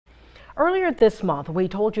Earlier this month, we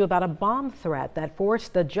told you about a bomb threat that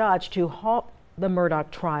forced the judge to halt the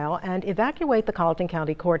Murdaugh trial and evacuate the Colleton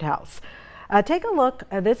County Courthouse. Take a look.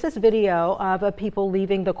 This is video of people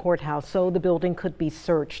leaving the courthouse so the building could be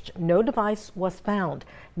searched. No device was found.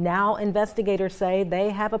 Now investigators say they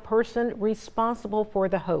have a person responsible for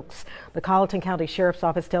the hoax. The Colleton County Sheriff's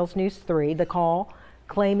Office tells News 3 the call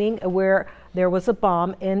claiming where there was a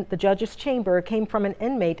bomb in the judge's chamber came from an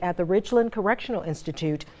inmate at the Ridgeland Correctional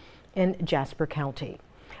Institute in Jasper County.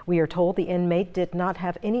 We are told the inmate did not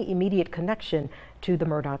have any immediate connection to the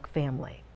Murdaugh family.